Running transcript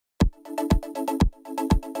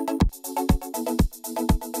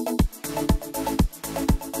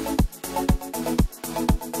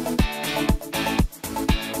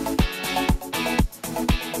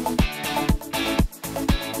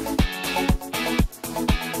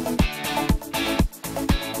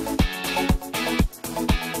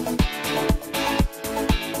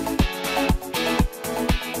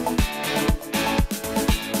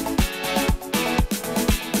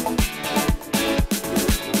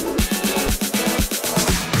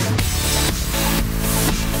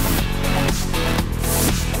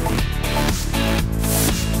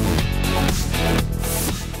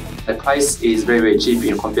The price is very cheap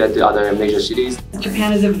in compared to other major cities.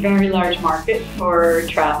 Japan is a very large market for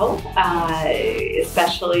travel,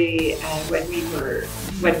 especially when we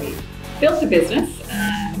built a business.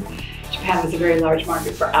 Japan was a very large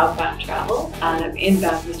market for outbound travel.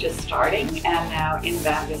 Inbound was just starting, and now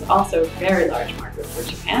inbound is also a very large market for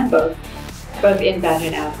Japan. Both inbound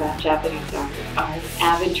and outbound Japanese are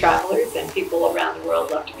avid travelers, and people around the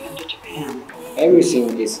world love to come to Japan.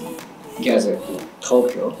 Everything is gathered in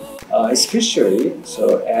Tokyo, especially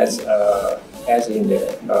so as in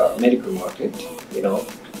the medical market.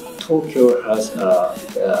 Tokyo has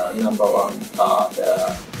the number one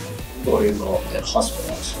the volume of the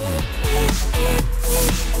hospitals.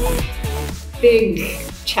 Big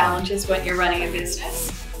challenges when you're running a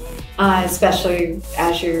business, especially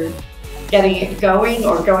as you're getting it going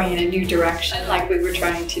or going in a new direction like we were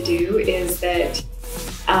trying to do, is that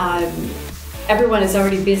everyone is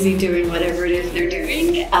already busy doing whatever it is they're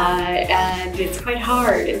doing, and it's quite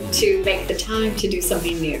hard to make the time to do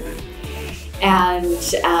something new. And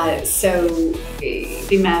so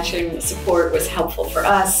the management support was helpful for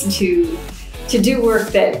us to do work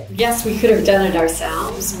that, yes, we could have done it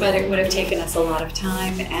ourselves, but it would have taken us a lot of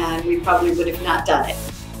time, and we probably would have not done it.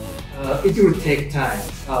 It will take time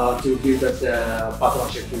to build up the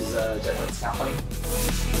partnership with a Japanese company.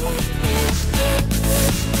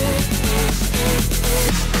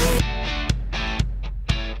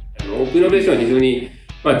 オープンイノベーションは非常に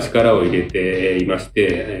力を入れていまし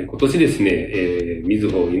て、今年ですね、みず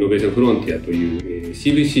ほイノベーションフロンティアという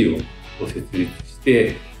CVC を設立し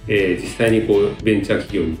て、実際にベンチャー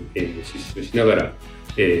企業に出資しながら、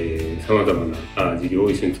さまざまな事業を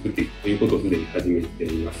一緒に作っていくということをすでに始めて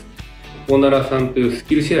います。コーナラさんというス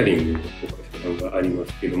キルシェアリングの会社さんがありま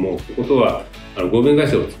すけれども、ということは合弁会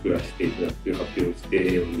社を作らせていただくという発表をしてお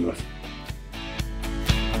ります。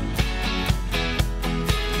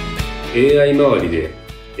AI 周りで、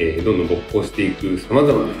どんどん勃興していくさま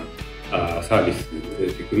ざまなサービス、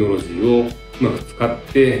テクノロジーをうまく使っ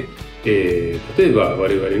て、例えば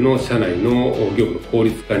我々の社内の業務の効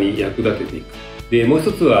率化に役立てていく。で、もう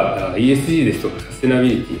一つは ESG ですとかサステナビ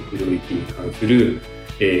リティの領域に関する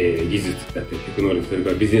技術だったりテクノロジー、それか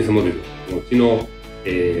らビジネスモデルのうちの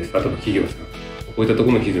スタートアップ企業さん、こういったと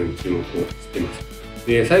ころも非常に注目をしています。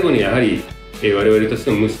で、最後にやはり我々とし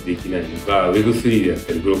ても無視できないのが Web3 であっ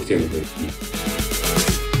たりブロックチェーンの領域。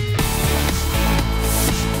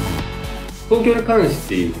東京に関し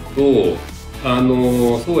て言うと、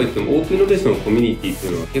そうは言ってもオープンイノベーションのコミュニティとい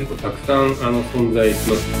うのは結構たくさん存在し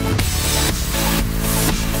ます。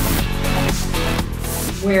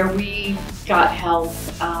Where we got help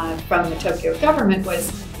from the Tokyo government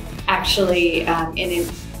was actually in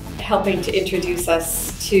helping to introduce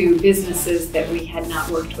us to businesses that we had not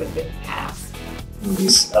worked with in the past.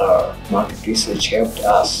 This market research helped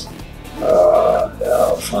us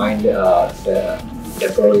find the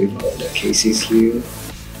volume of the cases here.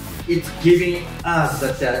 It's giving us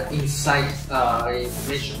that insight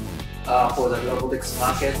information for the robotics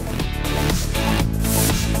market.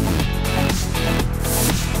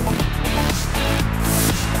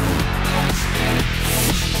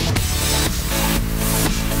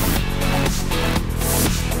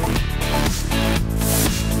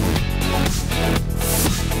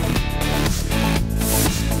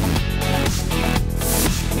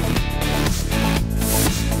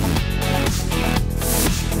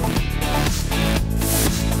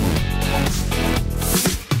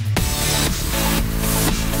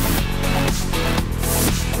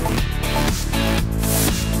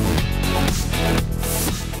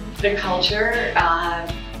 The culture,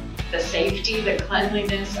 the safety, the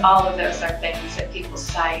cleanliness, all of those are things that people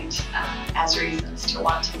cite as reasons to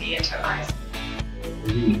want to be into ours.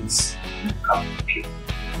 Convenience.